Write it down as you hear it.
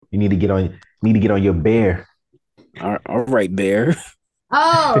You need to get on your bear. All right, Bear.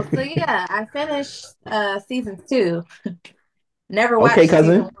 Oh, so yeah, I finished season two. Never Okay, watched season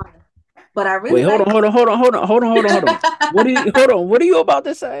cousin. one, but I Wait, really like. hold on. Hold on? What are you about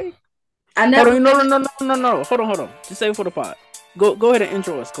to say? I Hold never on, no, no, finished. no, no, no, no. Hold on. Just say it for the pot. Go ahead and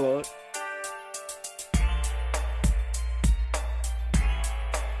intro us, Claude.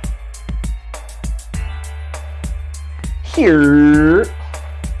 Here.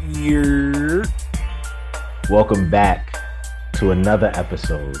 Yeah. Welcome back to another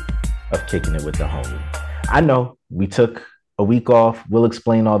episode of Kicking It with the Homie. I know we took a week off. We'll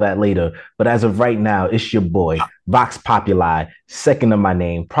explain all that later. But as of right now, it's your boy, Vox Populi, second to my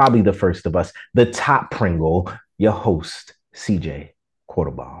name, probably the first of us, the top Pringle, your host, CJ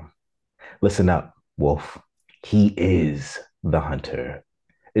Quarterbomb. Listen up, Wolf. He is the hunter.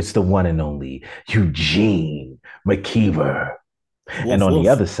 It's the one and only Eugene McKeever. And Woof woof.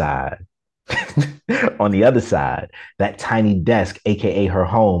 on the other side, that tiny desk, aka her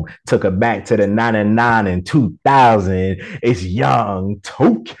home, took her back to the 99 and 2000. It's young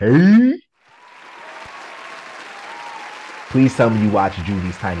Tokay. Please tell me you watch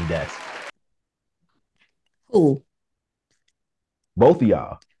Judy's Tiny Desk. Cool. Both of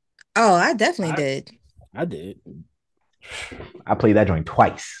y'all. Oh, I definitely I did. I did. I played that joint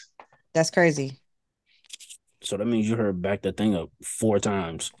twice. That's crazy. So that means you heard back that thing up 4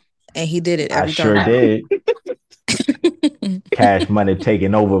 times. And he did it I every sure time. did. Cash Money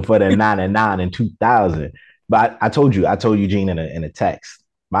taking over for the 99 and 2000. But I told Eugene in a text.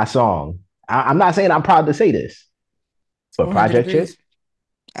 My song. I'm not saying I'm proud to say this, but 100 Project Chick, degrees.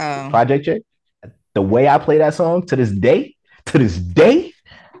 Oh, Project Chick, the way I play that song to this day,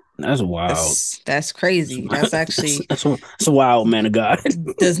 That's wild. that's crazy. That's actually That's a wild man of God.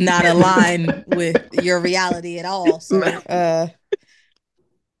 does not align with your reality at all, sir.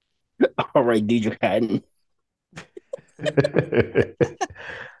 All right, DJ Hatton.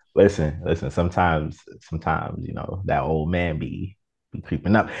 listen. Sometimes that old man be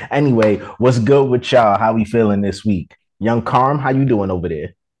creeping up. Anyway, what's good with y'all? How we feeling this week? Young Carm, how you doing over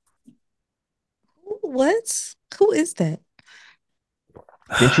there? What? Who is that?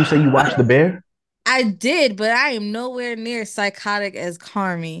 Didn't you say you watched The Bear? I did, but I am nowhere near psychotic as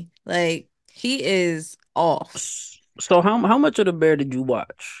Carmi. Like, he is off. So how much of the Bear did you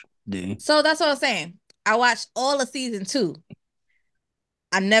watch, D? So that's what I'm saying. I watched all of season two.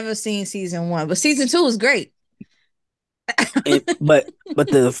 I never seen season one, but season two was great. But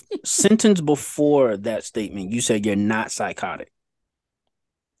the sentence before that statement, you said you're not psychotic.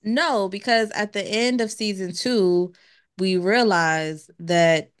 No, because at the end of season two, we realized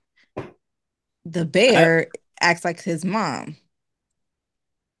that the I, bear acts like his mom.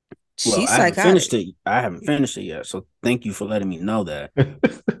 well, She's psychotic. I haven't finished it yet. So thank you for letting me know that.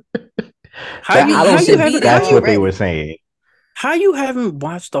 I mean, I you don't should think be there that's what they were already. saying. How you haven't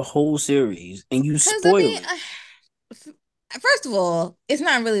watched the whole series and you Because, I spoil mean, it? first of all, it's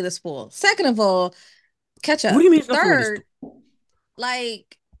not really the spoil. Second of all, catch What do up. you mean it's not really Third,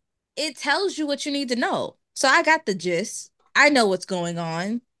 like, it tells you what you need to know. So I got the gist. I know what's going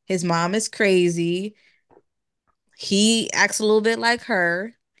on. His mom is crazy. He acts a little bit like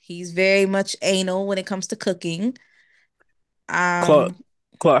her. He's very much anal when it comes to cooking. Claude, Um,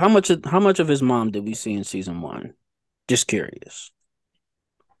 Claude, how much of his mom did we see in season one? Just curious.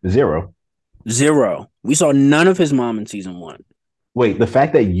 Zero. Zero. We saw none of his mom in season one. Wait, the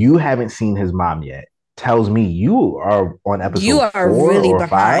fact that you haven't seen his mom yet tells me you are on you episode are four really or I'm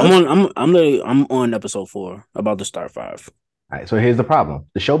five. behind. on. I'm on episode 4, about to start 5. All right, so here's the problem.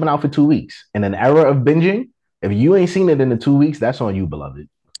 The show been out for 2 weeks. In an era of binging, if you ain't seen it in the 2 weeks, that's on you, beloved.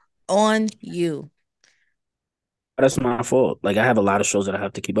 On you. That's my fault. Like I have a lot of shows that I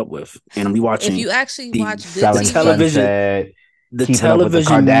have to keep up with, and I'm If rewatching you actually the watch good the Selling TV, television Sunset, the keeping up with the the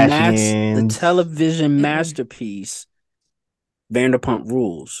Kardashians. television mm-mm. masterpiece Vanderpump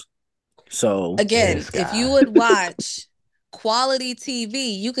Rules. So Again, This if you guy. would watch quality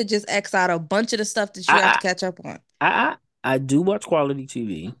TV, you could just X out a bunch of the stuff that you have to I catch up on. I I, I do watch quality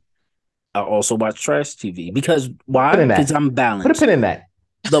TV. I also watch trash TV because Put a pin why? in Because that. I'm Put a balanced. pin in that.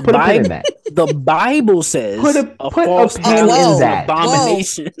 The Put a pin in Bible that. the Bible says a Put a false pin count in is an Whoa, that. whoa.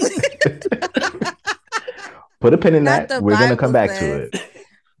 abomination. Put a pin in Not that. the We're gonna come Bible back to says. it.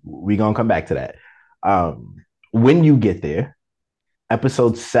 We're gonna come back to that. When you get there,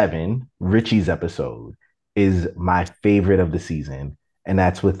 episode 7, Richie's episode, is my favorite of the season, and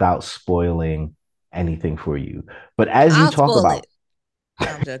that's without spoiling anything for you. But as you I'll talk spoil about it. No,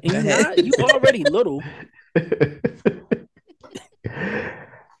 I'm joking. And Go you ahead. not you already little.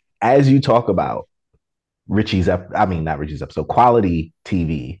 as you talk about not Richie's episode, Quality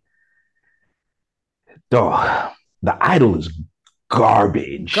TV. Dog, The Idol is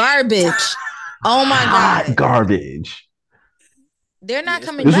garbage. Garbage. Oh my Hot God. garbage. They're not Yes.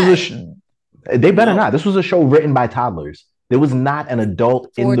 coming This back. was they better No. not. This was a show written by toddlers. There was not an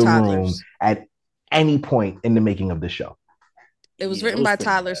adult in For the room toddlers. at any point in the making of the show. It was Yeah, written it was by pretty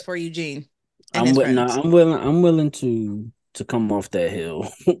toddlers bad. for Eugene and I'm his wi- friends. no, I'm willing to come off that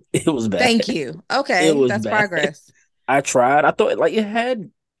hill. It was bad. Thank you. Okay, It was that's bad. progress. I tried. I thought like it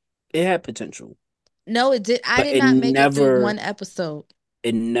had potential. No, it did. I But did it not make it through never- one episode.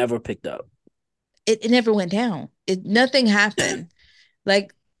 It never picked up. It never went down. Nothing happened.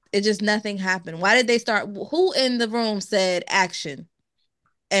 Like it just nothing happened. Why did they start? Who in the room said action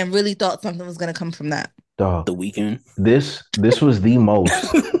and really thought something was going to come from that? Dog, The Weeknd. this was the most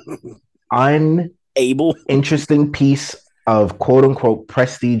uninteresting Abel. piece of quote unquote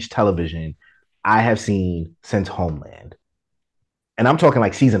prestige television I have seen since Homeland. And I'm talking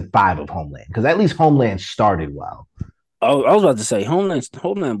like season 5 of Homeland, because at least Homeland started well. Oh, I was about to say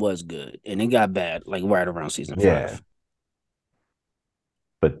Homeland was good, and it got bad like right around season 5. Yeah.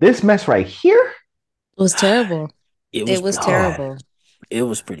 But this mess right here, It was terrible. It was bad. terrible. It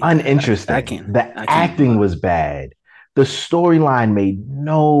was pretty bad. Uninteresting. I can't. The acting was bad. The storyline made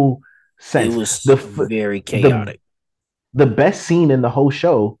no sense. It was The very chaotic. The best scene in the whole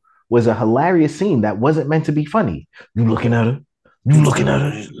show was a hilarious scene that wasn't meant to be funny. You looking at her? You looking at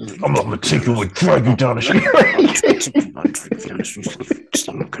her? I'm gonna take you and drag you down the street.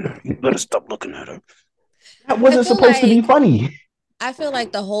 Stop looking at her. You better stop looking at her. That wasn't I feel supposed to be like- funny. I feel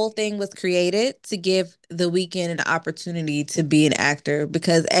like the whole thing was created to give The Weeknd an opportunity to be an actor,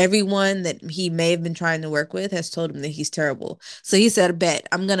 because everyone that he may have been trying to work with has told him that he's terrible. So he said, bet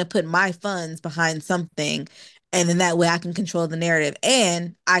I'm going to put my funds behind something, and then that way I can control the narrative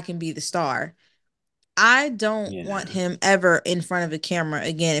and I can be the star. I don't Yeah. want him ever in front of a camera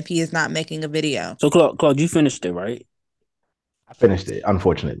again if he is not making a video. So Claude, you finished it, right? I finished it,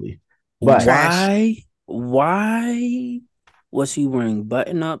 unfortunately. But Why was he wearing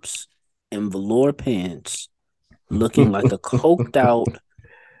button-ups and velour pants, looking like a coked out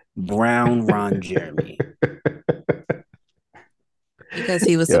brown Ron Jeremy? Because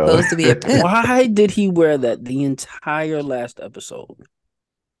he was Yo. supposed to be a pimp. Why did he wear that the entire last episode?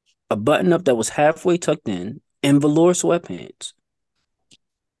 A button-up that was halfway tucked in and velour sweatpants.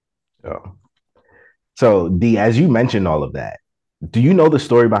 Oh. So, D, as you mentioned all of that, do you know the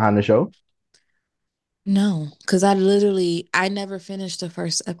story behind the show? No, because I never finished the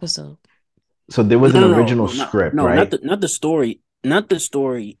first episode. So there was No, an no, original no, script, no, right? not the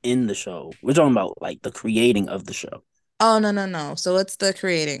story in the show. We're talking about like the creating of the show. Oh, no. So it's the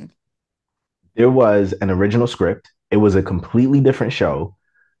creating. There was an original script. It was a completely different show,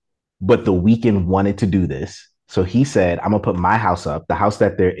 but The Weeknd wanted to do this. So he said, I'm going to put my house up. The house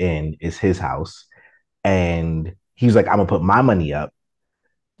that they're in is his house. And he was like, I'm going to put my money up.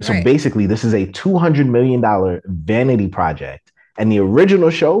 So Right. basically, this is a $200 million vanity project. And the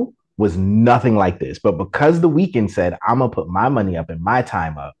original show was nothing like this. But because The Weeknd said, I'm going to put my money up and my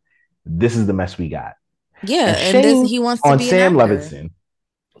time up, this is the mess we got. Yeah, And and shame he wants to on be Sam an actor Levinson.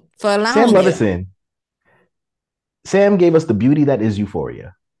 for allowing Sam it. Levinson. Sam gave us the beauty that is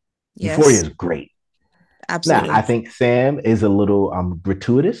Euphoria. Yes, Euphoria is great. absolutely. Now, I think Sam is a little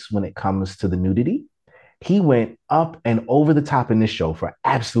gratuitous when it comes to the nudity. He went up and over the top in this show for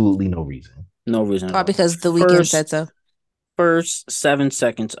absolutely no reason. No reason at Or all. because The Weeknd said so. First 7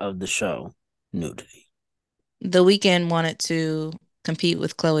 seconds of the show, nudity. The Weeknd wanted to compete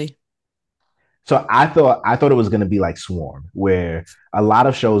with Chloe. So I thought it was going to be like Swarm, where a lot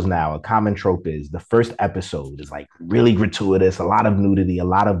of shows now, a common trope is the first episode is like really gratuitous, a lot of nudity, a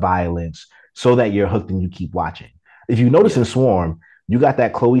lot of violence, so that you're hooked and you keep watching. If you notice in Swarm, you got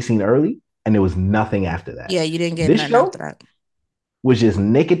that Chloe scene early, and there was nothing after that. Yeah, you didn't get This nothing show after that. was just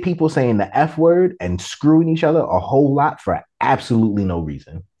naked people saying the F word and screwing each other a whole lot for absolutely no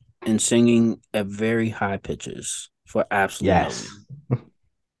reason. And singing at very high pitches for absolutely no Yes. reason.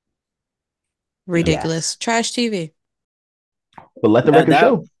 Ridiculous. Trash TV. But let the That- record that-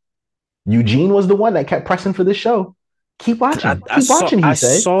 show. Eugene was the one that kept pressing for this show. Keep watching. Keep watching, he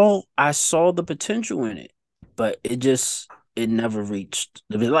said. I saw the potential in it, but it never reached.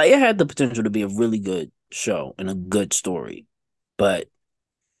 Like it had the potential to be a really good show and a good story, but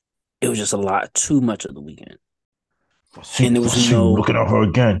it was just too much of The Weeknd. And there was no looking at her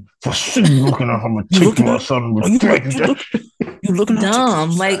again. Looking at her, I'm gonna You take looking you at- outside and Are you drag you down. You looking at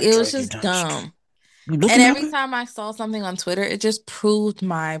Dumb. Like, it was drag you just down the dumb. street. You looking And at every her? time I saw something on Twitter, it just proved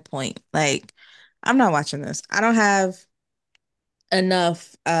my point. Like, I'm not watching this. I don't have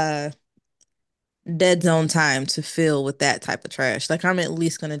enough dead zone time to fill with that type of trash. Like I'm at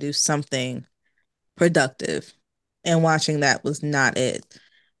least gonna do something productive. And watching that was not it.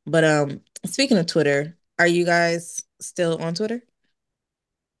 But speaking of Twitter, are you guys still on Twitter?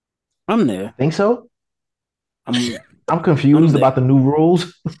 I'm there. Think so? I'm I'm I'm confused there. about the new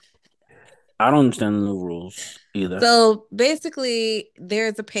rules. I don't understand the new rules either. So basically,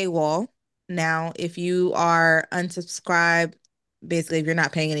 there's a paywall now. If you are unsubscribed, basically, if you're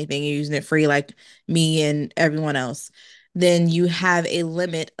not paying anything, you're using it free, like me and everyone else, then you have a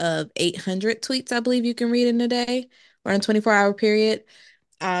limit of 800 tweets, I believe you can read in a day or in a 24-hour period.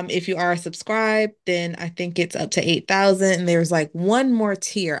 If you are subscribed, then I think it's up to 8,000. And there's like one more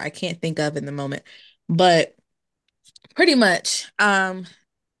tier I can't think of in the moment, but pretty much,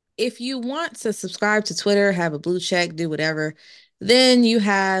 if you want to subscribe to Twitter, have a blue check, do whatever, then you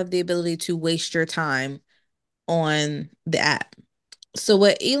have the ability to waste your time on the app. So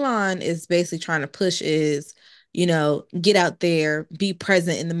what Elon is basically trying to push is, get out there, be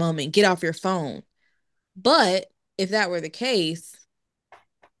present in the moment, get off your phone. But if that were the case,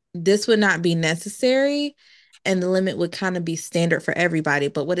 this would not be necessary and the limit would kind of be standard for everybody.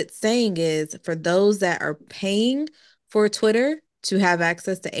 But what it's saying is for those that are paying for Twitter to have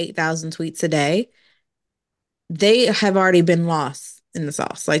access to 8,000 tweets a day, they have already been lost in the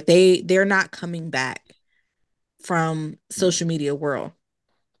sauce. Like they're not coming back from social media world.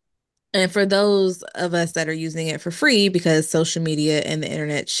 And for those of us that are using it for free, because social media and the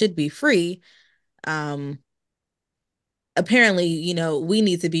internet should be free, um, apparently, we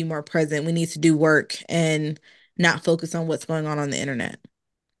need to be more present. We need to do work and not focus on what's going on the internet.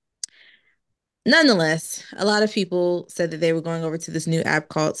 Nonetheless, a lot of people said that they were going over to this new app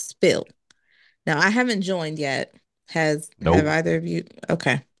called Spill. Now, I haven't joined yet. Have Nope. either of you?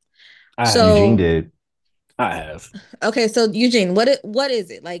 Okay. I have. Eugene So, did. I have. okay, so Eugene, what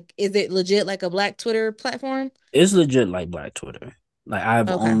is it? Like, is it legit like a Black Twitter platform? It's legit like Black Twitter. Like I've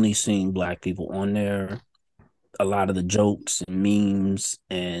Okay. only seen Black people on there. A lot of the jokes and memes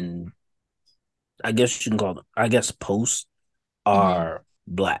and I guess you can call them, I guess posts hmm are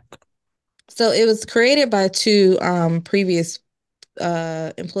Black. So it was created by two previous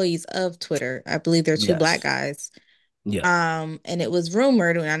employees of Twitter. I believe they're two Black Yes. guys. Yeah. And it was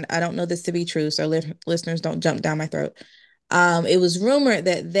rumored, and I don't know this to be true, so listeners don't jump down my throat. It was rumored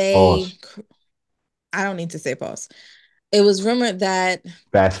that Pause. I don't need to say pause. It was rumored that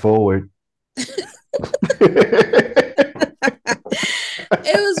Fast forward.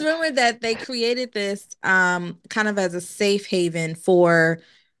 it was rumored that they created this kind of as a safe haven for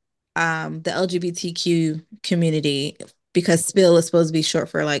the LGBTQ community because spill is supposed to be short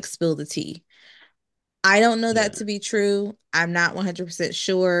for like spill the tea. I don't know that Yeah. to be true. I'm not 100%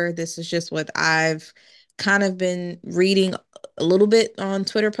 sure. This is just what I've kind of been reading a little bit on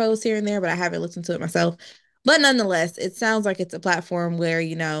Twitter posts here and there, but I haven't listened to it myself. But nonetheless, it sounds like it's a platform where,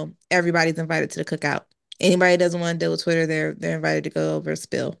 everybody's invited to the cookout. Anybody doesn't want to deal with Twitter, they're invited to go over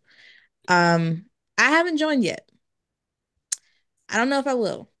Spill. I haven't joined yet. I don't know if I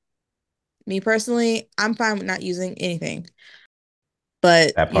will. Me personally, I'm fine with not using anything.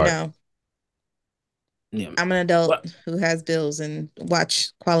 But, That part. Yeah. I'm an adult What who has bills and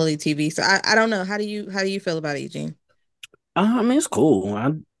watch quality TV. So I don't know. How do you feel about it, Eugene? I mean it's cool.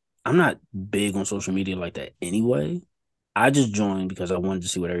 I'm not big on social media like that anyway. I just joined because I wanted to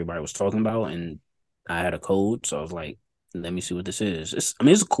see what everybody was talking about and I had a code, so I was like, let me see what this is. It's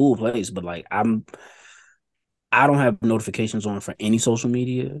a cool place, but like I don't have notifications on for any social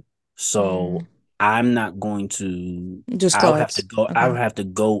media, so Mm, I'm not going to. just thoughts. I Okay. would have to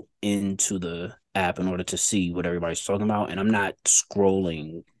go into the app in order to see what everybody's talking about, and I'm not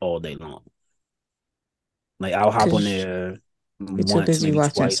scrolling all day long. Like I'll hop on Because there you're too once, busy maybe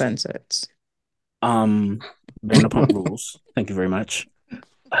watching twice. sunsets. Um, Vanderpump Rules. Thank you very much.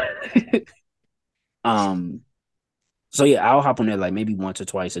 um, so yeah, I'll hop on there like maybe once or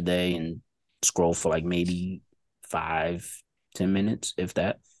twice a day and scroll for like maybe 5, 10 minutes, if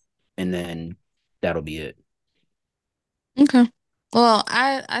that, and then that'll be it. Okay. Well,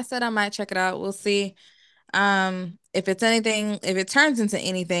 I said I might check it out. We'll see. If it's anything, if it turns into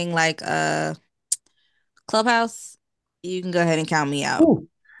anything like Clubhouse, you can go ahead and count me out. Ooh.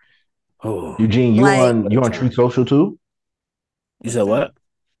 Oh, Eugene, you Like, on what a you on Truth turn! Social too? You what said is that? what?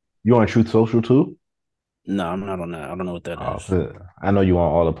 You on Truth Social too? No, I'm not on that. I don't know what that is. I know you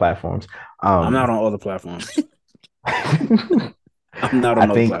on all the platforms. I'm not Um, on all the platforms. I I'm not on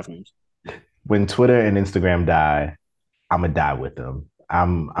all the think platforms. when Twitter and Instagram die, I'm gonna die with them.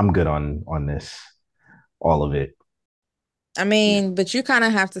 I'm good on this, all of it. I Yeah, mean, but you kind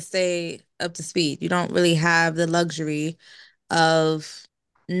of have to stay up to speed. You don't really have the luxury of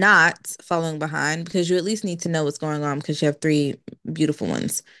not following behind because you at least need to know what's going on because you have three beautiful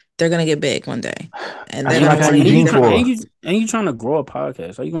ones. They're gonna get big one day, and That's they're what I gonna got want to Eugene use your for. phone. And you trying to grow a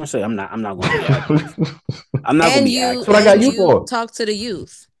podcast? How you gonna say I'm not gonna be active? I'm not gonna And be you That's what I got and active. you you for. talk to the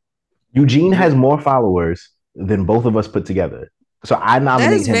youth. Eugene Yeah. has more followers than both of us put together. So I That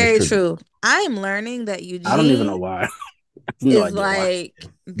nominate is him as very tribute. true. I am learning that I don't even know Eugene why. I have no is idea why. like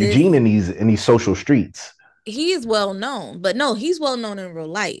this. Eugene in these social streets. He is well known, but no, he's well known in real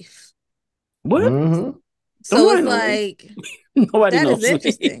life. What? Mm-hmm. So Nobody it's knows me. like Nobody that is knows me.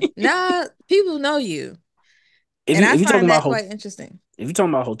 interesting. Nah, people know you, If and you I if you're talking find that about quite interesting. if you're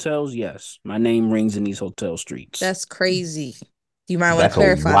talking about hotels, yes, my name rings in these hotel streets. That's crazy. You might want to That's a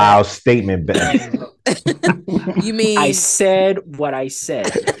clarify wild statement, Beth. that. You I mean said what I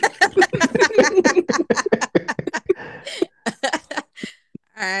said.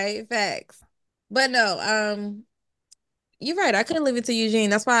 all right, facts. But no, you're right. I couldn't leave it to Eugene.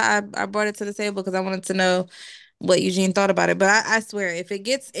 That's why I brought it to the table because I wanted to know what Eugene thought about it. But I swear, if it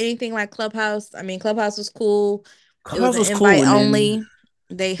gets anything like Clubhouse, I mean, Clubhouse was cool. It was Clubhouse an was cool, invite and only.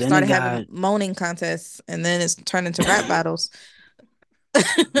 They then it started having got moaning contests, and then it's turned into rap battles.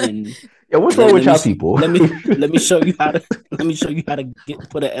 and Yo, what's let, wrong with let me y'all people? let me show you how to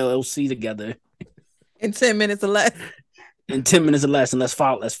put an LLC together In 10 minutes or less. in 10 minutes or less, and let's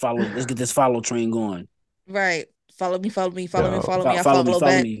get this follow train going. Right. Follow me, follow me, follow me, Yo, follow me. I Follow me, follow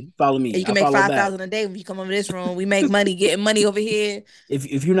follow back. me, follow And me. you I can make follow back. 5,000 a day when you come over this room. We make money, getting money over here.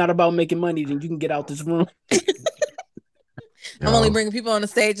 If you're not about making money, then you can get out this room. I'm only bringing people on the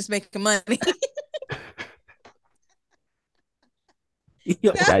stage just making money.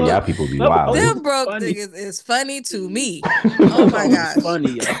 Yo, y'all people be Clubhouse wild. was Them broke funny. niggas is funny to me. Oh my Clubhouse was gosh.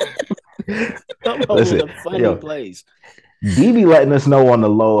 funny, yo. Clubhouse was Listen, a funny yo, place. Dee be letting us know on the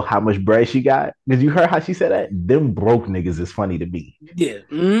low how much bread she got. Did you hear how she said that? Them broke niggas is funny to me. Yeah,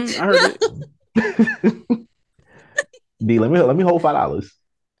 I heard it. D, let me hold $5.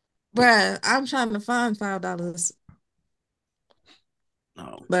 Bruh, I'm trying to find $5.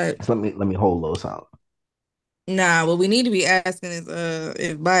 No. But Just let me hold a little something. nah, what we need to be asking is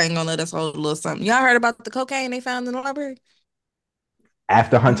if Biden gonna let us hold a little something. Y'all heard about the cocaine they found in the library?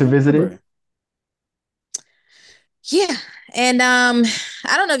 After Hunter visited, Yeah. And I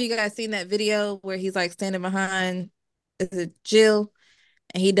don't know if you guys seen that video where he's like standing behind, is it Jill?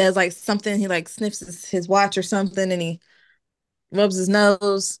 And he does like something, he like sniffs his watch or something and he rubs his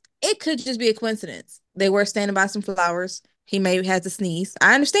nose. It could just be a coincidence. They were standing by some flowers. He maybe had to sneeze.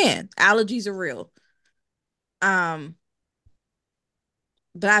 I understand. Allergies are real. But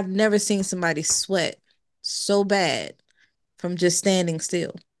I've never seen somebody sweat so bad from just standing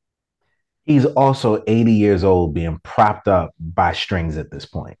still. he's also 80 years old being propped up by strings at this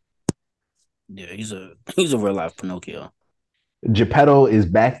point. Yeah, he's a real life Pinocchio. Geppetto is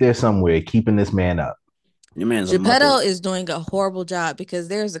back there somewhere keeping this man up. Your man's Geppetto is doing a horrible job because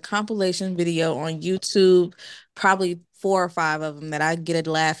there's a compilation video on YouTube, probably 4 or 5 of them that I get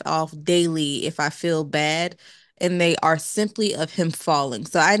a laugh off daily if I feel bad, and they are simply of him falling.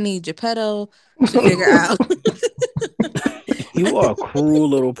 So I need Geppetto to figure out. You are a cruel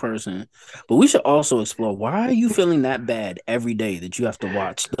little person. But we should also explore, why are you feeling that bad every day that you have to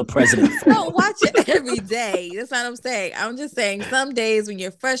watch the president fall? I don't watch it every day. That's not what I'm saying. I'm just saying some days when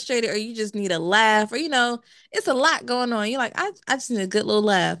you're frustrated or you just need a laugh or, it's a lot going on. You're like, I just need a good little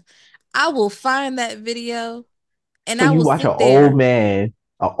laugh. I will find that video and So I you will watch sit an there. old man,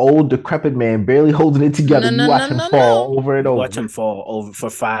 an old decrepit man, barely holding it together. No, you watch him fall over and over. Watch him fall over for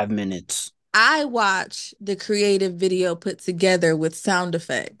 5 minutes. I watch the creative video put together with sound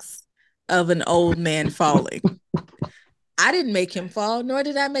effects of an old man falling. I didn't make him fall, nor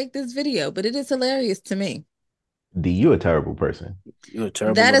did I make this video, but it is hilarious to me. D, you're a terrible person. You're a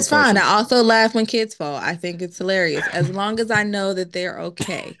terrible That is fine. person. I also laugh when kids fall. I think it's hilarious as long as I know that they're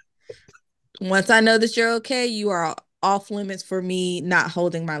okay. Once I know that you're okay, you are off limits for me not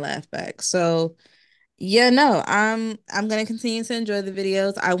holding my laugh back. So yeah, no, I'm gonna continue to enjoy the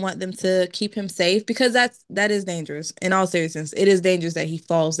videos. I want them to keep him safe because that is dangerous. In all seriousness, it is dangerous that he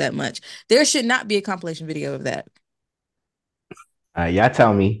falls that much. There should not be a compilation video of that. Y'all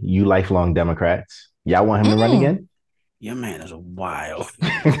tell me, you lifelong Democrats, y'all want him to run again? Your man is wild.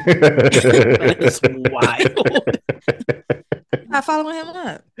 That is wild. I following him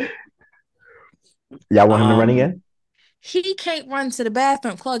up. Y'all want him to run again? He can't run to the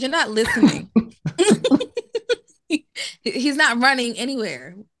bathroom, Claude. You're not listening. He's not running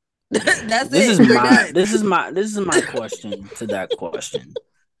anywhere. That's this it. This is my question to that question.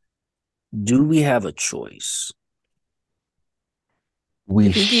 Do we have a choice?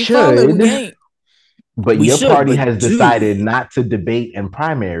 We should. But We your should, party but has dude, decided not to debate in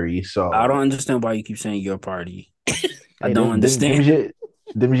primary. So I don't understand why you keep saying your party. I hey, don't understand.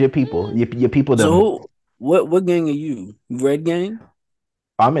 them's your people. Your people. So what gang are you? Red gang?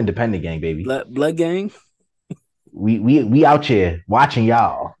 I'm independent gang, baby. Blood gang? We out here watching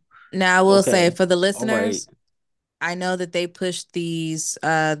y'all. Now I will say Okay. for the All right. listeners, I know that they push these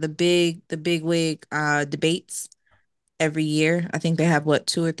the big wig debates every year. I think they have what,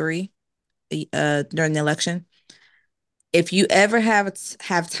 2 or 3 during the election. If you ever have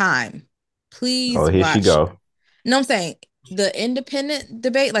time, please Oh, here she watch. go. No, I'm saying the independent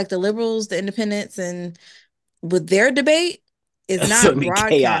debate, like the liberals, the independents, and with their debate is It's not gonna be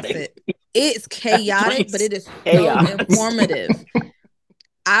broadcasted. It's chaotic, but it is so Chaos. informative.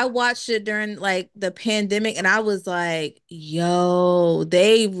 I watched it during like the pandemic and I was like, yo,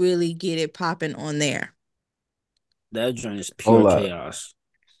 they really get it popping on there. That joint is pure Hold up. chaos.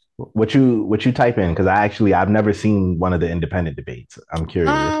 What you type in? Because I've never seen one of the independent debates. I'm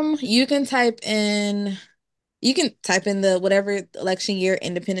curious. You can type in the whatever election year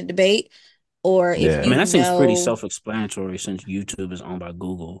independent debate, or Yeah. if I you mean, that seems pretty know, self-explanatory since YouTube is owned by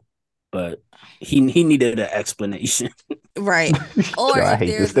Google, but he needed an explanation. right. Or Yo, I if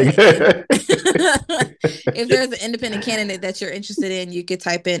hate this there's thing. if there's an independent candidate that you're interested in, you could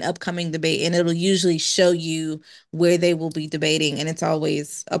type in upcoming debate and it'll usually show you where they will be debating, and it's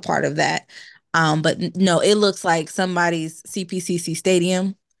always a part of that. But no, it looks like somebody's CPCC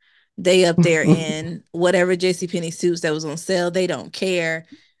stadium. They up there in whatever JCPenney suits that was on sale. They don't care.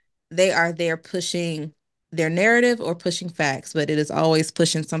 They are there pushing their narrative or pushing facts, but it is always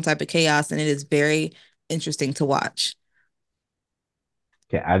pushing some type of chaos, and it is very interesting to watch.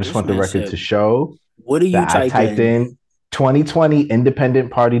 Okay, I just This want the man record said, to show what do you that I type typed in 2020 independent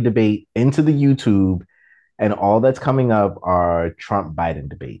party debate into the YouTube, and all that's coming up are Trump Biden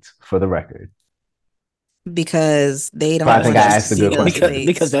debates. For the record, Because they but don't I think want I us to asked a see good those question.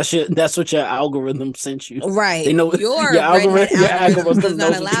 because debates. that's what your algorithm sent you. Right. They know Your your redhead algorithm does algorithm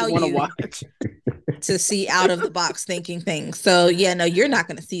not knows what allow you want to you watch. to see out of the box thinking things. So yeah, no, you're not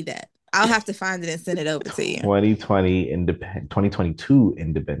going to see that. I'll have to find it and send it over to you. 2022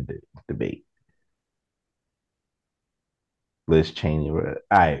 independent debate. Liz Cheney. All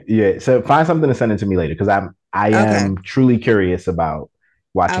right, yeah. So find something to send it to me later because I am truly curious about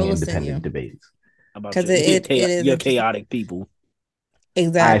watching independent debates. About it is your chaotic people.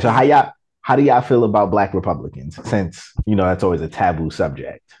 Exactly. All right. So how do y'all feel about Black Republicans? Since that's always a taboo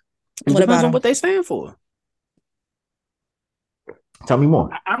subject. It depends on what they stand for. Tell me more.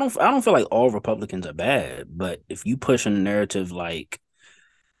 I don't feel like all Republicans are bad, but if you push a narrative like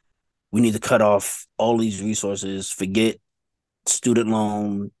we need to cut off all these resources, forget student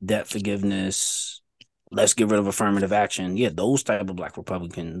loan, debt forgiveness, let's get rid of affirmative action. Yeah, those type of Black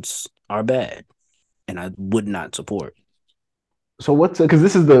Republicans are bad, and I would not support. So because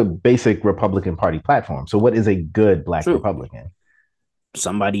this is the basic Republican Party platform. So what is a good Black Republican?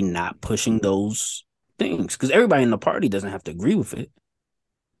 Somebody not pushing those things, because everybody in the party doesn't have to agree with it.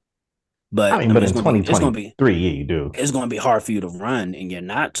 But in 2023, yeah, you do. It's going to be hard for you to run, and you're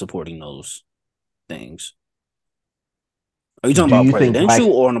not supporting those things. Are you talking about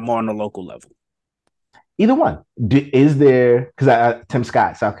presidential or more on the local level? Either one. Is there, because Tim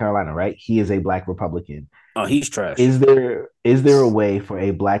Scott, South Carolina, right? He is a Black Republican. Oh, he's trash. Is there a way for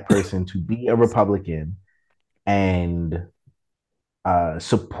a Black person to be a Republican and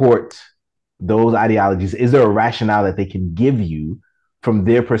support those ideologies? Is there a rationale that they can give you from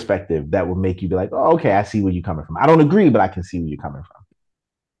their perspective that will make you be like, oh, okay, I see where you're coming from. I don't agree, but I can see where you're coming from.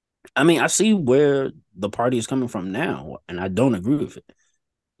 I mean, I see where the party is coming from now, and I don't agree with it.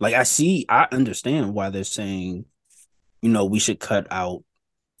 Like, I understand why they're saying, we should cut out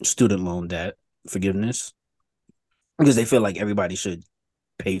student loan debt forgiveness because they feel like everybody should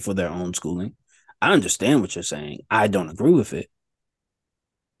pay for their own schooling. I understand what you're saying. I don't agree with it,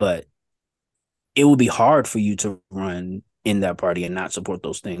 but it would be hard for you to run in that party and not support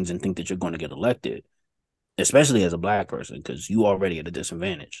those things and think that you're going to get elected, especially as a Black person, because you already at a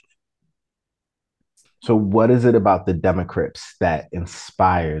disadvantage. So what is it about the Democrats that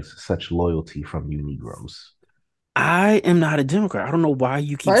inspires such loyalty from you Negroes? I am not a Democrat. I don't know why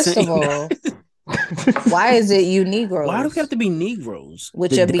you keep saying that. Why is it you Negroes? Why do we have to be Negroes?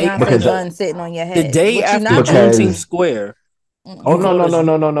 With your Beyonce bun sitting on your head. The day after Juneteenth Square. Oh,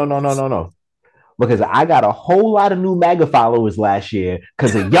 no. Because I got a whole lot of new MAGA followers last year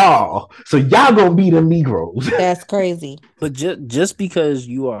because of y'all. So y'all gonna be the Negroes. That's crazy. But just because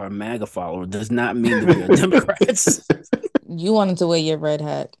you are a MAGA follower does not mean that you're Democrats. You wanted to wear your red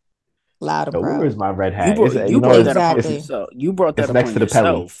hat. Loud and proud. Where's my red hat? You brought that upon yourself. You brought that upon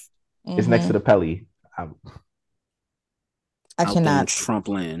yourself. It's next to the Pelly. I'm, I out there in cannot. Trump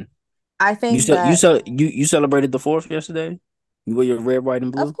land. I think that You celebrated the 4th yesterday? You wore your red, white,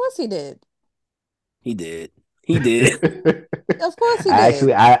 and of blue? course he did. He did. He did. Of course he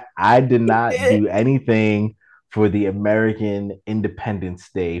actually, did. I did He not did. do anything for the American Independence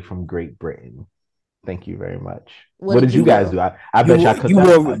Day from Great Britain. Thank you very much. What What did did you you guys do? do? I bet y'all cooked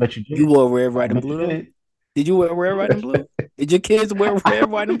out. I bet you You did. wore red, I white, and bet you blue though? did. Did you wear red, white, and blue? Did your kids wear red,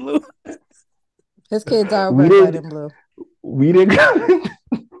 white, and blue? His kids are we red, white, didn't. and blue. We didn't.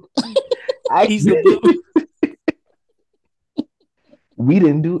 He's the blue. We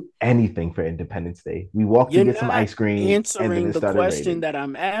didn't do anything for Independence Day. We walked to You're get some not ice cream, and then answering it the started question raining. that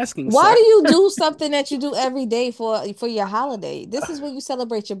I'm asking, Why sir. do you do something that you do every day for your holiday? This is when you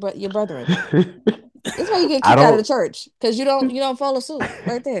celebrate your brethren. This is why you get I kicked out of the don't. church because you don't follow suit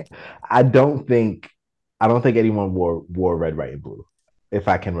right there. I don't think. I don't think anyone wore red, white, and blue, if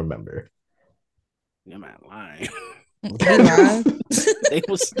I can remember. You're not lying. He lying.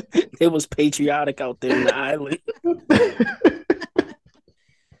 They was patriotic out there in the island.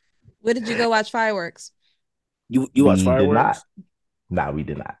 Where did you go watch fireworks? You watch We did not. fireworks? Nah, we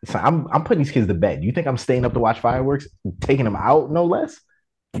did not. So I'm putting these kids to bed. You think I'm staying up to watch fireworks, taking them out, no less?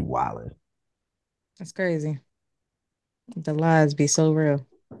 You wildin'. That's crazy. The lies be so real.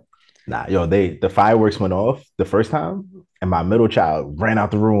 Nah, yo, the fireworks went off the first time, and my middle child ran out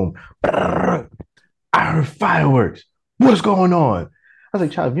the room. I heard fireworks. What's going on? I was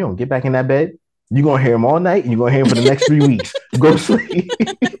like, child, if you don't get back in that bed, you're gonna hear them all night, and you're gonna hear them for the next 3 weeks. Go to sleep.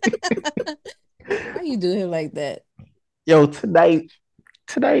 Why you do him like that? Yo, tonight,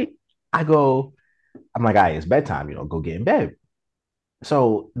 I go, I'm like, all right, it's bedtime, go get in bed.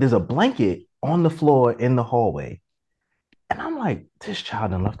 So there's a blanket on the floor in the hallway. And I'm like, this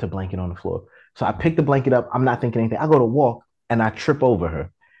child done left her blanket on the floor. So I pick the blanket up. I'm not thinking anything. I go to walk and I trip over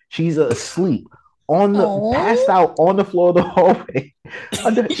her. She's asleep passed Oh, out on the floor of the hallway.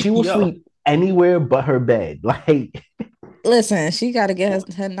 She will Yo, sleep anywhere but her bed. Like listen, she got to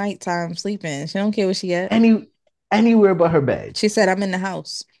get her nighttime sleeping. She don't care where she at. anywhere but her bed. She said, "I'm in the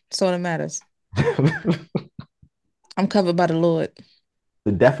house, so it matters. I'm covered by the Lord."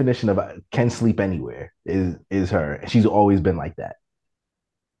 The definition of can sleep anywhere is her. She's always been like that.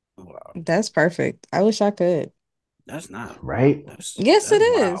 wow, That's perfect. I wish I could. that's not Right? Yes, it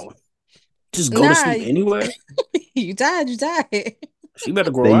that's is. wow. Just go to Nah, sleep anywhere. you died. You died. She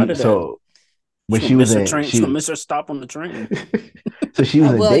better grow out of that. So when She she gonna was miss her in train. She gonna miss her stop on the train. so she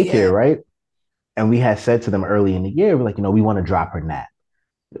was in Well, daycare, yeah. right? And we had said to them early in the year, we're like, we want to drop her nap,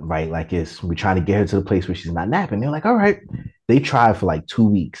 right? Like we're trying to get her to the place where she's not napping. They're like, all right. They tried for like 2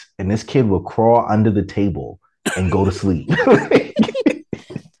 weeks, and this kid will crawl under the table and go to sleep.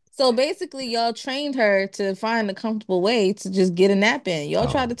 So basically, y'all trained her to find a comfortable way to just get a nap in. Y'all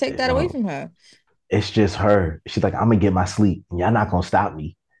tried to take that away from her. It's just her. She's like, I'm gonna get my sleep. Y'all not gonna stop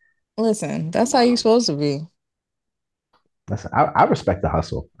me. Listen, that's how you're supposed to be. Listen, I respect the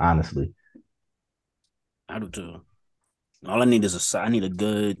hustle, honestly. I do too. All I need is I need a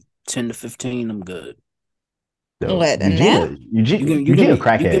good 10 to 15. I'm good. Yo, What, a nap? Eugene a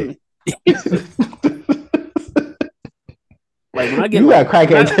crackhead. Like when I get you like got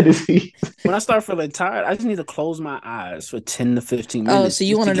crackhead tendencies. when I start feeling tired, I just need to close my eyes for 10 to 15 minutes. Oh, so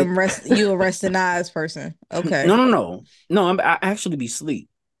you wanted them rest? You a resting eyes person? Okay. No. I actually be sleep.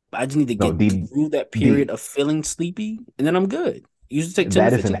 I just need to get through that period of feeling sleepy, and then I'm good. You should take 10 that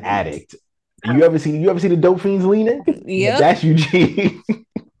to is 15 an minutes. addict. You ever see the dope fiends leaning? Yeah, That's Eugene.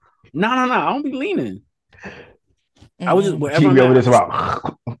 No. I don't be leaning. I was just wherever Eugene I'm over at. this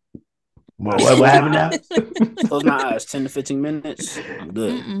about. What happened now? Close my eyes. 10 to 15 minutes. I'm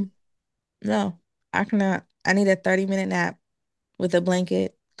good. No, I cannot. I need a 30-minute nap with a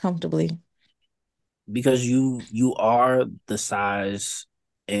blanket comfortably. Because you are the size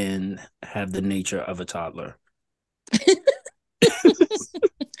and have the nature of a toddler.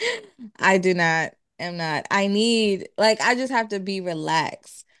 I am not. I just have to be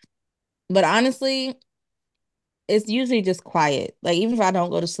relaxed. But honestly, it's usually just quiet. Like, even if I don't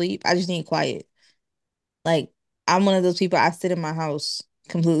go to sleep, I just need quiet. Like, I'm one of those people, I sit in my house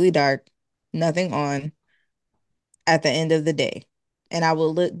completely dark, nothing on at the end of the day. And I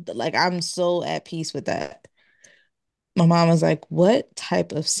will look like I'm so at peace with that. My mom was like, "What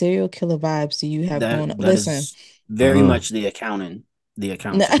type of serial killer vibes do you have going on?" That Listen, is very much the accountant. The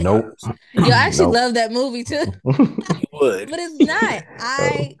accountant. Nope. Yo, I actually love that movie too. You would. But it's not.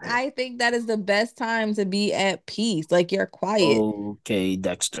 I think that is the best time to be at peace. Like, you're quiet. Okay,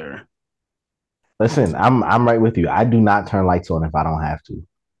 Dexter. Listen, I'm right with you. I do not turn lights on if I don't have to.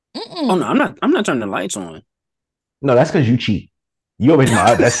 Oh no, I'm not turning the lights on. No, that's because you cheat. You always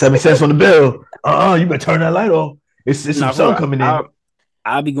know that's 7 cents on the bill. You better turn that light off. It's some sun coming in.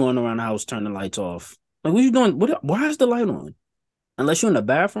 I'll be going around the house turning the lights off. Like, what you doing? Why is the light on? Unless you're in the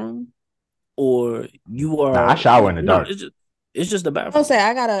bathroom or you are. Nah, I shower in the dark. It's just the bathroom. I'll say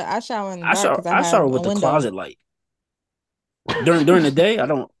I shower in the dark because I shower with the closet light. During the day, I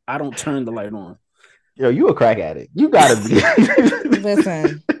don't turn the light on. Yo, you a crack addict. You gotta be.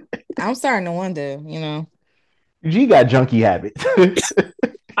 Listen, I'm starting to wonder, you know. G got junkie habits.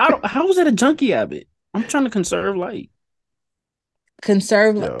 How is that a junkie habit? I'm trying to conserve light.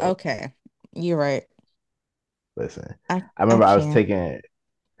 Okay. You're right. Listen. I remember I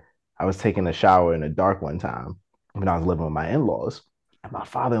was taking a shower in the dark one time when I was living with my in-laws. And my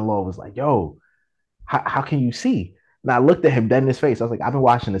father-in-law was like, yo, how can you see? And I looked at him dead in his face. I was like, I've been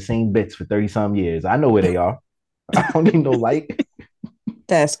watching the same bits for 30-some years. I know where they are. I don't need no light.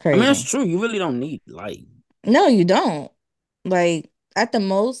 That's crazy. I mean, that's true. You really don't need light. No, you don't. Like, at the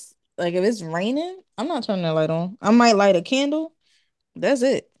most, like, if it's raining, I'm not turning the light on. I might light a candle. That's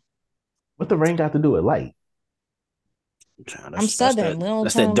it. What the rain got to do with light? I'm Southern. We don't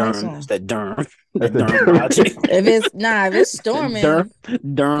turn lights on. That's that Durham. That Durham logic. If it's storming,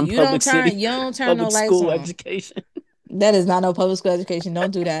 Durham you public city. You don't turn no lights school on. Education. That is not no public school education. Don't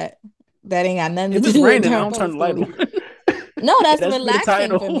do that. That ain't got nothing to do with If it's raining, I don't turn the light on. No, that's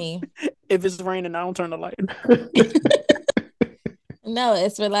relaxing for me. If it's raining, I don't turn the light on. No,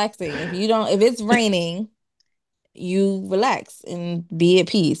 it's relaxing. If it's raining, you relax and be at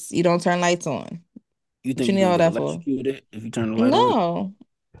peace. You don't turn lights on. You think you need all that for? If you turn the light on? No.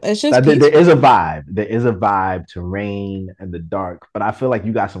 It's just there is a vibe. There is a vibe to rain and the dark, but I feel like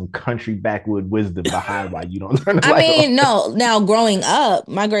you got some country backwood wisdom behind why you don't turn the light on. No. Now, growing up,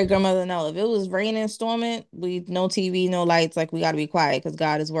 my great grandmother, no, if it was raining, storming, no TV, no lights, like we got to be quiet because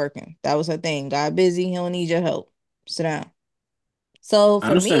God is working. That was her thing. God busy. He don't need your help. Sit down. So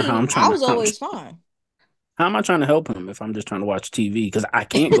for me, I was always fine. How am I trying to help him if I'm just trying to watch TV? Because I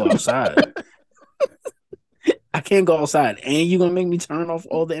can't go outside. I can't go outside, and you're gonna make me turn off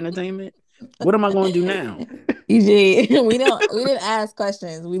all the entertainment. What am I gonna do now? EG, we didn't ask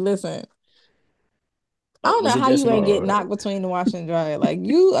questions. We listen. I don't know how you ain't get knocked between the wash and dryer. Like,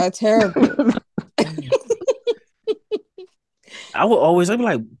 you are terrible. I would always be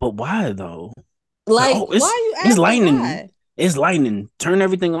like, but why though? Like, why are you asking? It's lightning. Why? It's lightning. Turn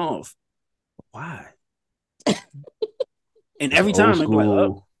everything off. Why? And every time I'm like,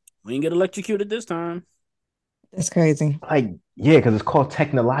 oh, we didn't get electrocuted this time. That's crazy. Like, yeah, because it's called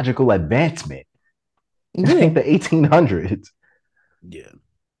technological advancement. I think the 1800s. Yeah.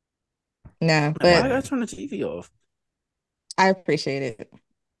 Nah, but why I gotta turn the TV off? I appreciate it.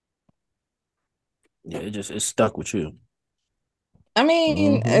 Yeah, it stuck with you. I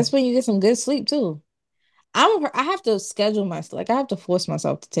mean, that's when you get some good sleep too. I have to schedule myself. Like, I have to force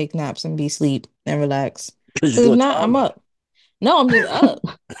myself to take naps and be asleep and relax. Because if not, I'm up. No, I'm just up.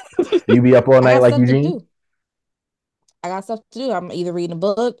 You be up all night like Eugene? I got stuff to do. I'm either reading a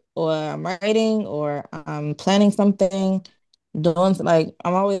book or I'm writing or I'm planning something, I'm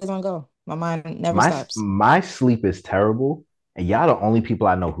always on go. My mind never stops. My sleep is terrible, and y'all the only people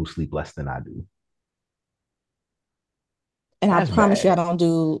I know who sleep less than I do. And I promise you, I don't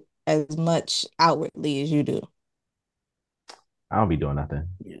do as much outwardly as you do. I don't be doing nothing.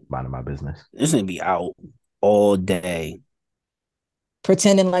 Minding my business. This nigga be out all day.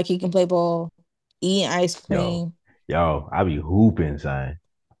 Pretending like he can play ball, eating ice cream. Yo, I be hooping, son.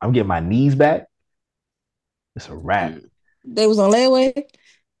 I'm getting my knees back. It's a wrap. They was on layaway.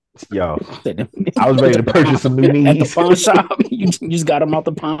 Yo, I was ready to purchase some new knees. At the pawn shop. You just got them out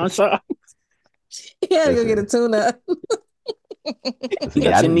the pawn shop. Yeah, go get a tune-up.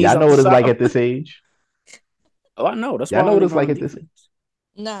 Y'all know what it's like at this age? Oh, I know. That's why I know what it's like at this age.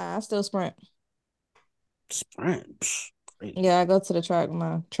 Nah, I still sprint. Sprint? Yeah, I go to the track with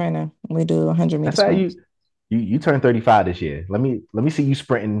my trainer. We do 100 meters. That's how you turn 35 this year. Let me see you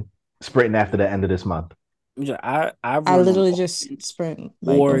sprinting after the end of this month. I literally just sprint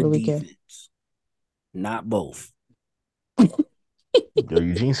over the weekend. Defense, not both. Yo,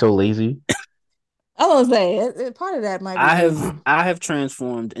 Eugene's so lazy. I was gonna say part of that might be. I have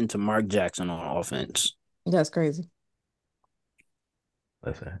transformed into Mark Jackson on offense. That's crazy.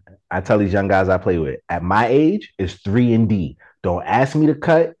 Listen, I tell these young guys I play with, at my age, it's 3 and D. Don't ask me to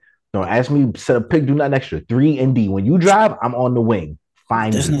cut. Don't ask me to set a pick. Do nothing extra. 3 and D. When you drive, I'm on the wing.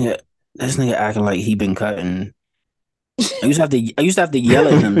 Find me. This nigga acting like he been cutting. I used to have to yell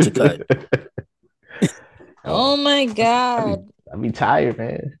at him to cut. Oh my God. I be tired,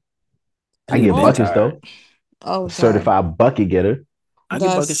 man. I get buckets though. Oh, certified bucket getter. I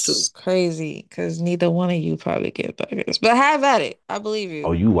get buckets too. That's crazy because neither one of you probably get buckets. But have at it. I believe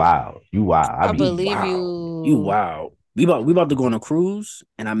Oh, you. you wild. You wild. I I be believe wild. You you. wow. We about to go on a cruise,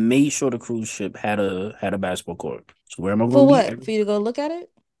 and I made sure the cruise ship had a basketball court. So where am I going For to be? what? For you to go look at it?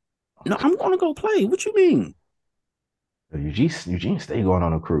 No, I'm going to go play. What you mean? Eugene stay going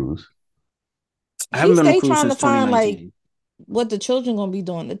on a cruise. I He haven't been on a stay cruise trying since to find like 2019. what the children gonna be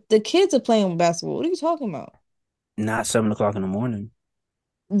doing. The kids are playing with basketball. What are you talking about? Not 7 o'clock in the morning.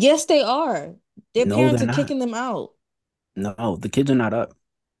 Yes, they are. Their No, parents they're are not. kicking them out. No, the kids are not up.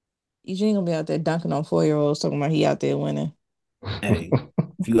 Eugene gonna be out there dunking on 4-year-olds talking about he out there winning. Hey,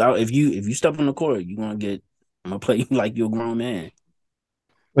 if you step on the court, you gonna get. I'm gonna play you like you're a grown man.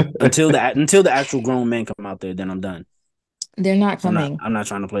 Until the actual grown men come out there, then I'm done. They're not I'm not coming. I'm not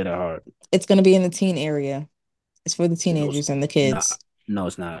trying to play that hard. It's gonna be in the teen area. It's for the No, it's, teenagers and the no, kids. no,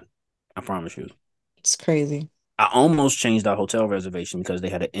 it's not. I promise you. It's crazy. I almost changed our hotel reservation because they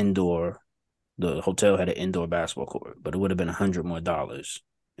had an indoor. The hotel had an indoor basketball court, but it would have been $100 more,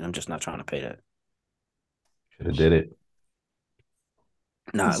 and I'm just not trying to pay that. Should have did it.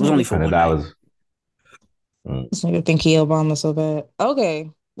 Nah, it This was only nigga, for hundred one night. dollars. Mm. this nigga think he Obama so bad.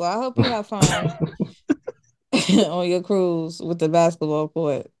 Okay. Well, I hope you have fun on your cruise with the basketball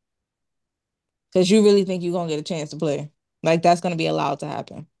court. Because you really think you're gonna get a chance to play. Like that's gonna be allowed to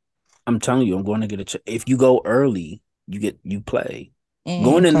happen. I'm telling you, I'm going to get if you go early, you play.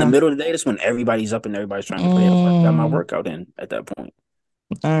 Going in the Okay. middle of the day, that's when everybody's up and everybody's trying to play. I've already got my Mm, workout in at that point.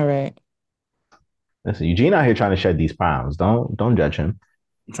 all right. Listen, Eugene out here trying to shed these pounds. Don't judge him.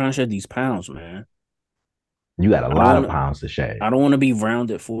 I'm trying to shed these pounds, man. You got a I don't lot want of to. pounds to shed. I don't want to be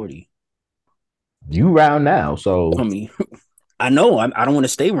round at 40. You round now, so I mean, I know I don't want to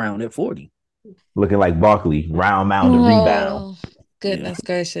stay round at 40. looking like Barkley, round mound and rebound. Oh, Yeah, goodness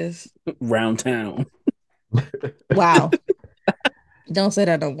gracious. round town. Wow. Don't say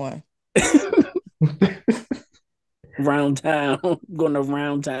that no more. Round town. Going to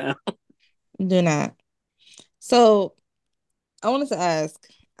round town. Do not. So I wanted to ask,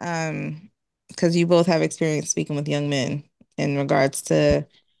 because you both have experience speaking with young men in regards to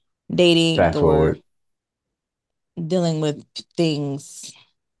dating Fast or forward. dealing with things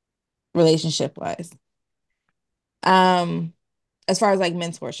relationship wise. Um, as far as like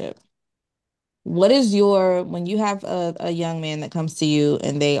mentorship, what is your when you have a young man that comes to you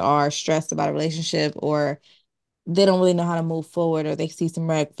and they are stressed about a relationship or they don't really know how to move forward or they see some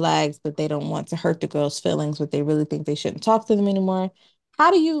red flags, but they don't want to hurt the girl's feelings, but they really think they shouldn't talk to them anymore.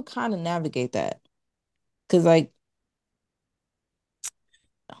 How do you kind of navigate that? Because like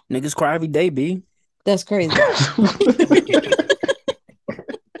Niggas cry every day, B. that's crazy.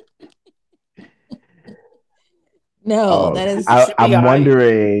 No, Oh, that is Should be I'm all right.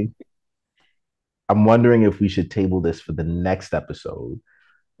 wondering. I'm wondering if we should table this for the next episode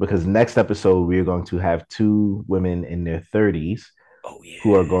because next episode we are going to have two women in their 30s Oh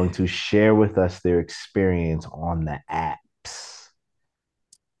who are yeah. going to share with us their experience on the apps.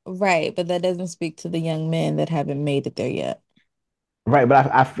 right, but that doesn't speak to the young men that haven't made it there yet. Right,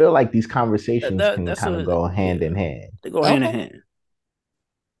 but I feel like these That, conversations that can that's kind of a go hand yeah. in hand. They go hand in Okay. hand.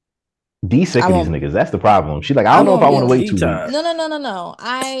 D sick I of these won't niggas. That's the problem. She's like, I I don't know if won't I be want to on. wait T 2 weeks. Top. No.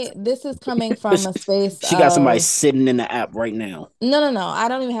 This is coming from a space She got somebody of sitting in the app right now. no. I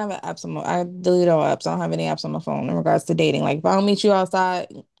don't even have an apps on my I delete all apps. I don't have any apps on my phone in regards to dating. Like if I don't meet you outside,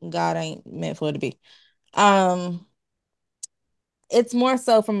 God ain't meant for it to be. Um, it's more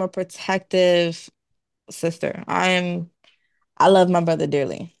so from a protective sister. I love my brother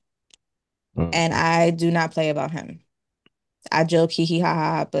dearly, and Mm. I do not play about him. I joke hee hee ha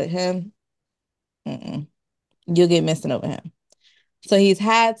ha, ha, but him, mm-mm. You'll get missing over him. So he's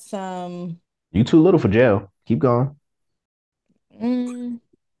had some. You too little for jail. Keep going. Mm,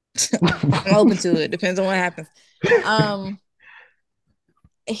 I'm open to it. Depends on what happens. Um,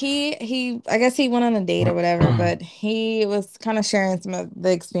 he I guess he went on a date or whatever, but he was kind of sharing some of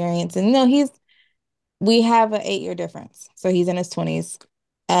the experience. And we have an 8-year difference. So he's in his 20s.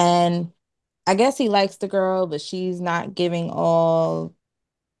 And I guess he likes the girl, but she's not giving all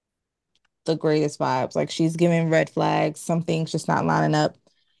the greatest vibes. Like she's giving red flags, some things just not lining up.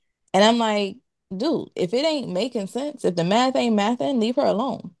 And I'm like, dude, if it ain't making sense, if the math ain't mathing, leave her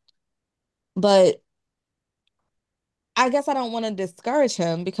alone. But I guess I don't want to discourage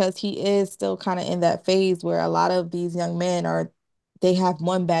him because he is still kind of in that phase where a lot of these young men they have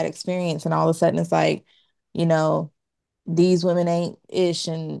one bad experience and all of a sudden it's like, you know, these women ain't ish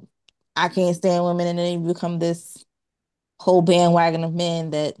and I can't stand women and then you become this whole bandwagon of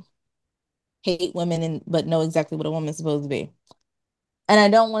men that hate women and but know exactly what a woman's supposed to be. And I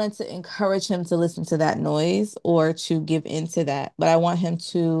don't want it to encourage him to listen to that noise or to give into that, but I want him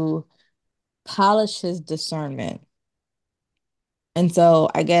to polish his discernment. And so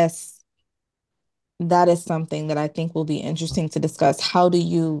I guess that is something that I think will be interesting to discuss. How do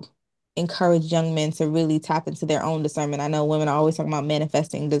you encourage young men to really tap into their own discernment? I know women are always talking about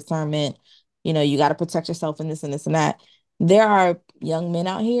manifesting discernment. You know, you got to protect yourself in this and this and that. There are young men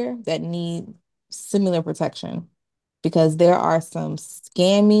out here that need similar protection because there are some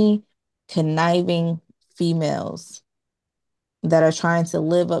scammy, conniving females that are trying to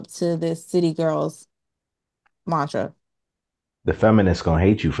live up to this city girls mantra. The feminists gonna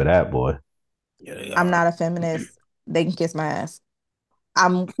hate you for that, boy. Yeah, they I'm are. not a feminist. They can kiss my ass.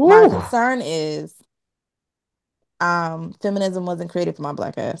 My Woo. concern is feminism wasn't created for my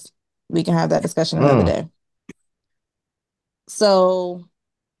black ass. We can have that discussion another Mm. day. So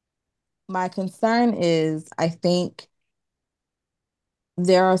my concern is I think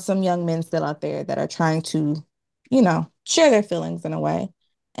there are some young men still out there that are trying to, share their feelings in a way.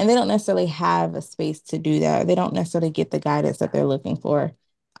 And they don't necessarily have a space to do that. They don't necessarily get the guidance that they're looking for.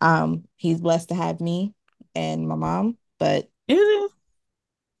 He's blessed to have me and my mom, but Is it?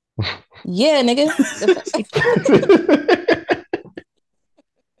 yeah, nigga.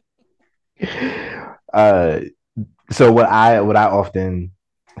 uh, so what I often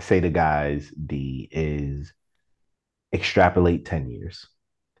say to guys, D, is extrapolate 10 years.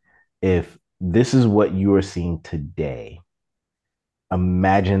 If this is what you are seeing today,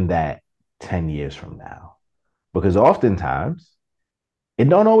 imagine that 10 years from now. Because oftentimes it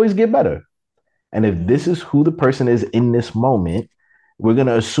don't always get better. And if this is who the person is in this moment, we're going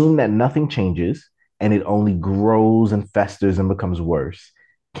to assume that nothing changes and it only grows and festers and becomes worse.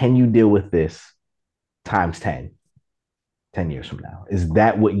 Can you deal with this times 10 years from now? Is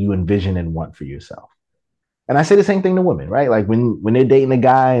that what you envision and want for yourself? And I say the same thing to women, right? Like when they're dating a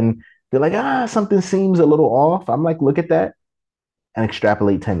guy and they're like, something seems a little off. I'm like, look at that and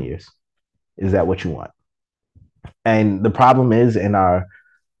extrapolate 10 years. Is that what you want? And the problem is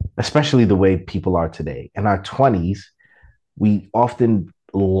especially the way people are today, in our 20s, we often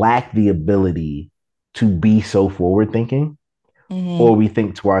lack the ability to be so forward thinking, or we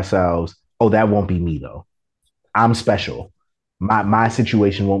think to ourselves, oh, that won't be me though. I'm special. My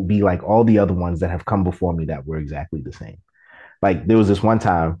situation won't be like all the other ones that have come before me that were exactly the same. Like there was this one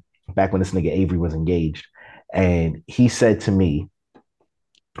time back when this nigga Avery was engaged, and he said to me,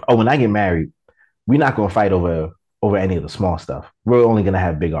 "Oh, when I get married, we're not gonna fight over any of the small stuff. We're only gonna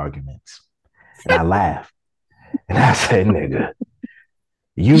have big arguments." And I laughed, and I said, "Nigga,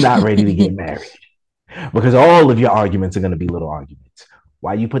 you not ready to get married because all of your arguments are gonna be little arguments.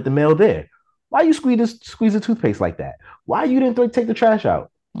 Why you put the mail there? Why you squeeze the toothpaste like that? Why you didn't take the trash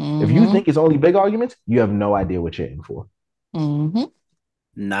out? If you think it's only big arguments, you have no idea what you're in for.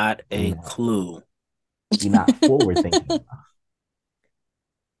 Not a clue. You're not forward thinking."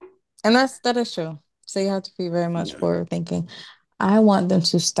 And that is true. So you have to be very much forward thinking. I want them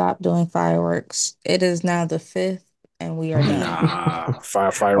to stop doing fireworks. It is now the 5th and we are done. Nah,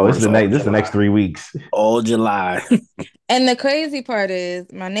 Oh, fireworks. this is the next 3 weeks. All July. And the crazy part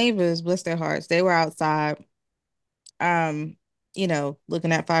is my neighbors, bless their hearts, they were outside, looking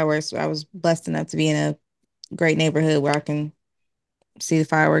at fireworks. I was blessed enough to be in a great neighborhood where I can see the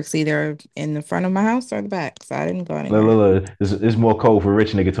fireworks either in the front of my house or the back. So I didn't go anywhere. Look. It's more cold for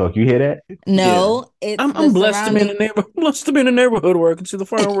rich nigga talk. You hear that? No, it's I'm blessed to be in the neighborhood. Blessed to be in the neighborhood where I can see the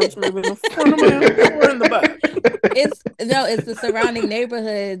fireworks maybe in the front of my house or in the back. It's the surrounding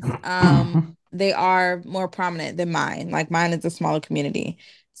neighborhoods. They are more prominent than mine. Like mine is a smaller community.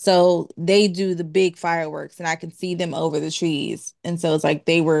 So they do the big fireworks and I can see them over the trees. And so it's like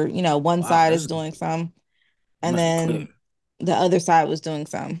they were, one side is doing some and then the other side was doing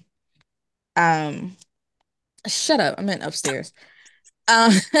some. Shut up. I meant upstairs.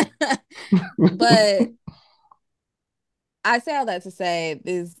 But I say all that to say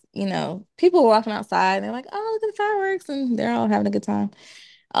is, people were walking outside and they're like, oh, look at the fireworks, and they're all having a good time.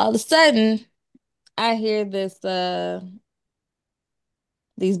 All of a sudden, I hear these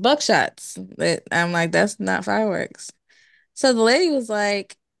buckshots. That I'm like, that's not fireworks. So the lady was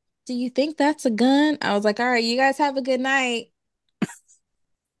like, do you think that's a gun? I was like, all right, you guys have a good night.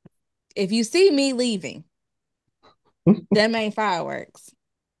 If you see me leaving, them ain't fireworks.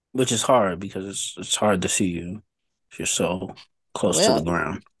 Which is hard because it's hard to see you if you're so close to the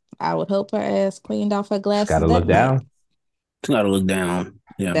ground. I would hope her ass cleaned off her glasses. Gotta look down. Gotta look down.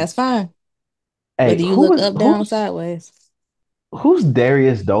 Yeah, that's fine. Hey, whether you look up, down, or sideways. Who's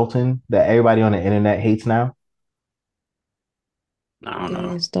Darius Dalton that everybody on the internet hates now? I don't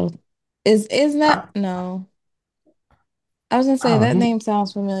know. Is that no? I was gonna say Oh, that name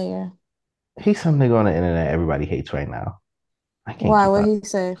sounds familiar. he's some nigga on the internet everybody hates right now. I can't Why? keep What up. he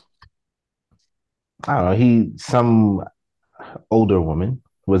say? I don't know. Some older woman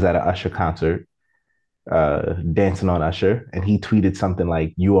was at an Usher concert, dancing on Usher, and he tweeted something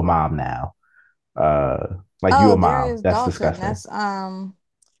like, "You a mom now." Like you Oh, a mom. Darius That's Dalton. disgusting. That's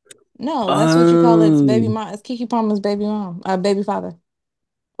no, that's what you call it. It's baby Oh, mom. It's Kiki Palmer's baby mom, baby father,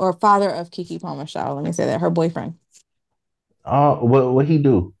 or father of Kiki Palmer. Child. Let me say that. Her boyfriend. Oh, what he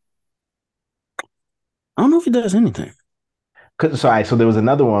do? I don't know if he does anything. So there was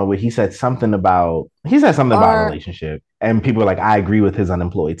another one where he said something about a Or relationship, and people were like, "I agree with his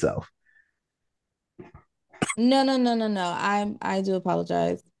unemployed self." no. I do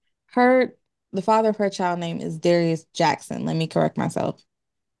apologize. Her the father of her child name is Darius Jackson. Let me correct myself.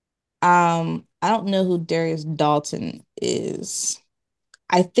 I don't know who Darius Dalton is.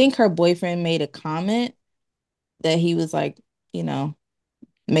 I think her boyfriend made a comment that he was like, you know,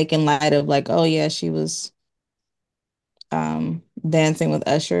 making light of like, oh yeah, she was dancing with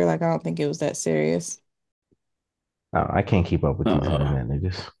Usher. Like I don't think it was that serious. I can't keep up with these Uh, internet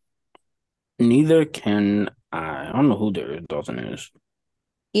niggas. Neither can I. I don't know who Darius Dalton is.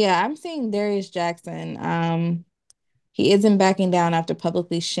 Yeah, I'm seeing Darius Jackson. He isn't backing down after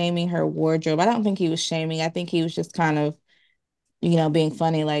publicly shaming her wardrobe. I don't think he was shaming. I think he was just kind of, being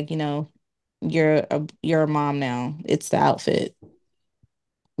funny, like, you're a mom now. It's the outfit.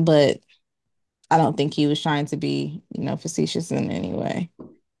 But I don't think he was trying to be, facetious in any way.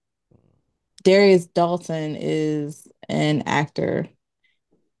 Darius Dalton is an actor.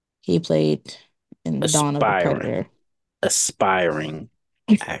 He played in Dawn of the Aspiring, Predator. aspiring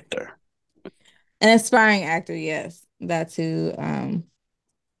actor. An aspiring actor, yes. That's who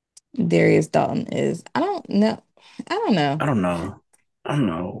Darius Dalton is. I don't know. I don't know. I don't know. I don't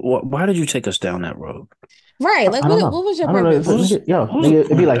know. Why did you take us down that road? Right. Like I don't what know. was your I don't know. What purpose? was Nigga, yo, what was the nigga,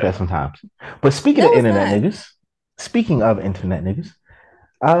 it be point of like that that? sometimes. But speaking of No, it's internet not. niggas, speaking of internet niggas,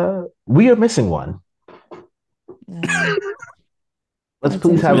 we are missing one. No, Let's that's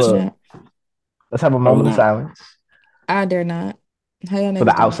please unfortunate. let's have a Are we moment of going? silence I dare not. How y'all for niggas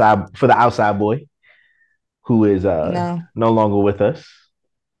doing? the outside boy who is No. no longer with us,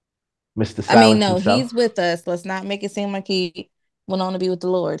 Mr. I mean, Silence no, himself, he's with us. Let's not make it seem like he went on to be with the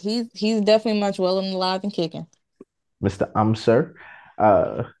Lord. He's definitely much well and alive and kicking. Mr. Sir.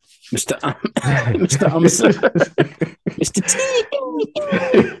 Uh, Mr. Mr. Sir. Mr.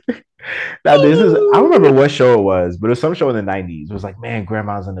 T. Now this is I don't remember what show it was, but it was some show in the 90s. It was like, man,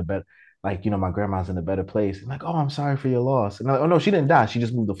 grandma's in a better like, my grandma's in a better place. And like, oh, I'm sorry for your loss. And I'm like, oh no, she didn't die. She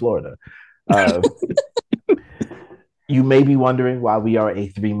just moved to Florida. Uh, you may be wondering why we are a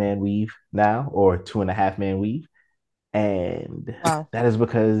 3-man weave now or 2.5-man weave. And Wow. that is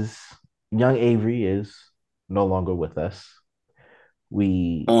because young Avery is no longer with us.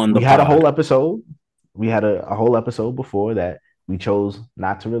 On We the had a whole pod. episode. We had a whole episode before that we chose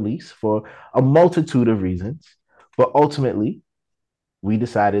not to release for a multitude of reasons. But ultimately, we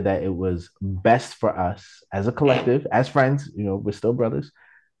decided that it was best for us as a collective, as friends, we're still brothers,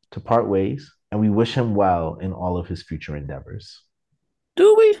 to part ways. And we wish him well in all of his future endeavors.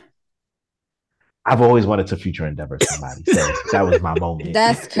 Do we? I've always wanted to future endeavor somebody. So that was my moment.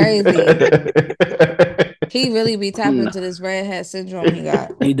 That's crazy. He really be tapping into this red hat syndrome he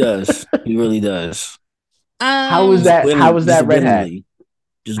got. He does. He really does. How was Um, that? How was Just that red hat? willingly.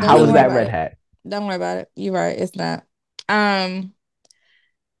 Just don't How was even worry willingly. that about red it. hat? Don't worry about it. You're right. It's not. Um,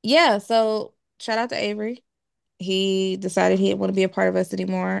 yeah, so shout out to Avery. He decided he didn't want to be a part of us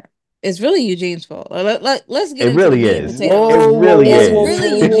anymore. It's really Eugene's fault. Let's get It into the really meat and is. potatoes. It Whoa, whoa, really whoa, It's whoa, is.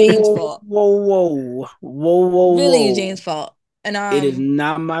 really whoa, Eugene's whoa, fault. whoa, whoa, whoa, whoa, Really whoa. Eugene's fault. And It is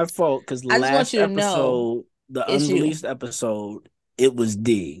not my fault because I just want last you to know episode, the it's you. unreleased episode, it was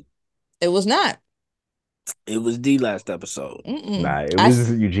D. It was not. It was D last episode. Mm-mm. Nah, it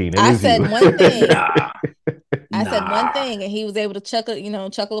was Eugene. It I was said you. one thing. Nah, I said one nah. thing, and he was able to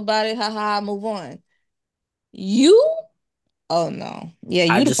chuckle about it. Ha ha ha. Move on. You? Oh no. Yeah,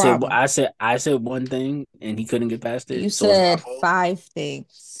 I you the just said problem. I said one thing and he couldn't get past You it, so it's my said fault. 5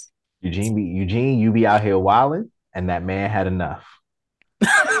 things. Eugene, you be out here wilding, and that man had enough.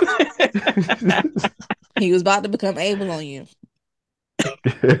 He was about to become able on you.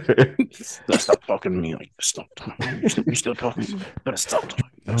 Stop talking to me like this. Stop talking. You still talking? You better stop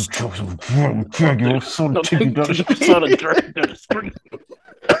talking. Stop talking. You're so ticky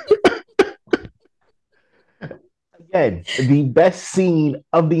Again, the best scene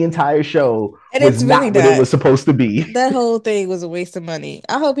of the entire show And was it's really not what it not. was supposed to be. That whole thing was a waste of money.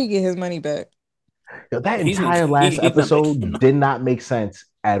 I hope he get his money back. Yo, that He's entire last not making episode enough. did not make sense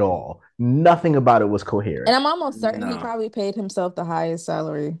at all. Nothing about it was coherent. And I'm almost certain he Nah. probably paid himself the highest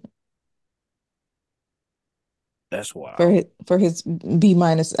salary That's wild. for his B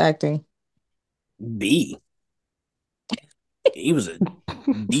minus acting. B. He was a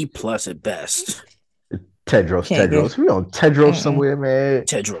D plus at best. Tedros. Can't We on Tedros Mm-mm. somewhere, man.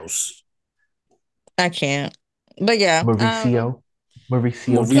 Tedros. I can't. But yeah, Mauricio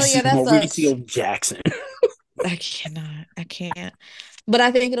Mauricio Jackson. I can't. But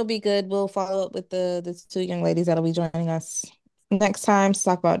I think it'll be good. We'll follow up with the two young ladies that'll be joining us next time to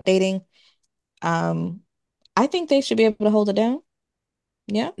talk about dating. I think they should be able to hold it down.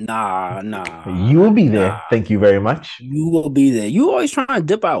 Yeah. Nah. You will be there. Thank you very much. You will be there. You always trying to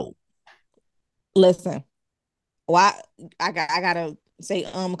dip out. Listen, why I gotta say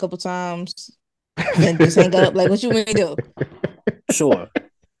a couple times and just hang up. Like, what you want me to do? Sure.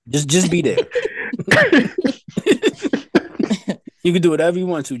 Just be there. You can do whatever you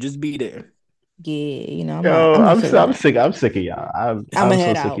want to. Just be there. Yeah, I'm sick of y'all. I'm so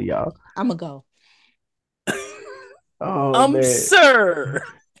head sick out. of y'all. I'm gonna go. Oh, man. Sir.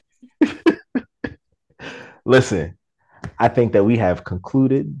 Listen, I think that we have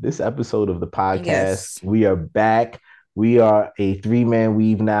concluded this episode of the podcast. Yes. We are back. We are a 3-man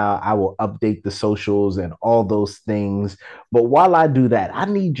weave now. I will update the socials and all those things. But while I do that, I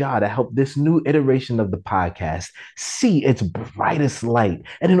need y'all to help this new iteration of the podcast see its brightest light.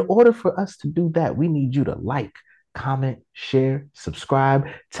 And in order for us to do that, we need you to like, comment, share, subscribe,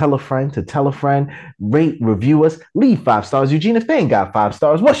 tell a friend to tell a friend, rate, review us, leave 5 stars. Eugene, if they ain't got 5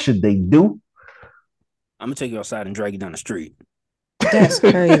 stars, what should they do? I'm gonna take you outside and drag you down the street. That's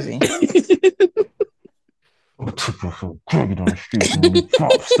crazy. Drag it on the street and leave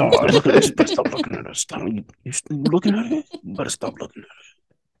 5 stars. Look at this. Stop looking at us. You looking at it? You better stop looking at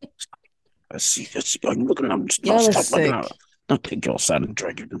it. I see. Are you looking at me? Y'all are Stop looking sick. at it. I'll take you outside and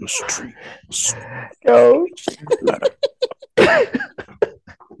drag you down the street. Yo.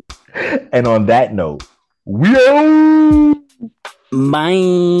 And on that note, we out.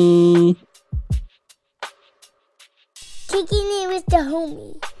 Bye. Kicking it with the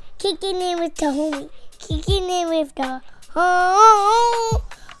homie. Kicking it with the homie. Kicking it with the homie.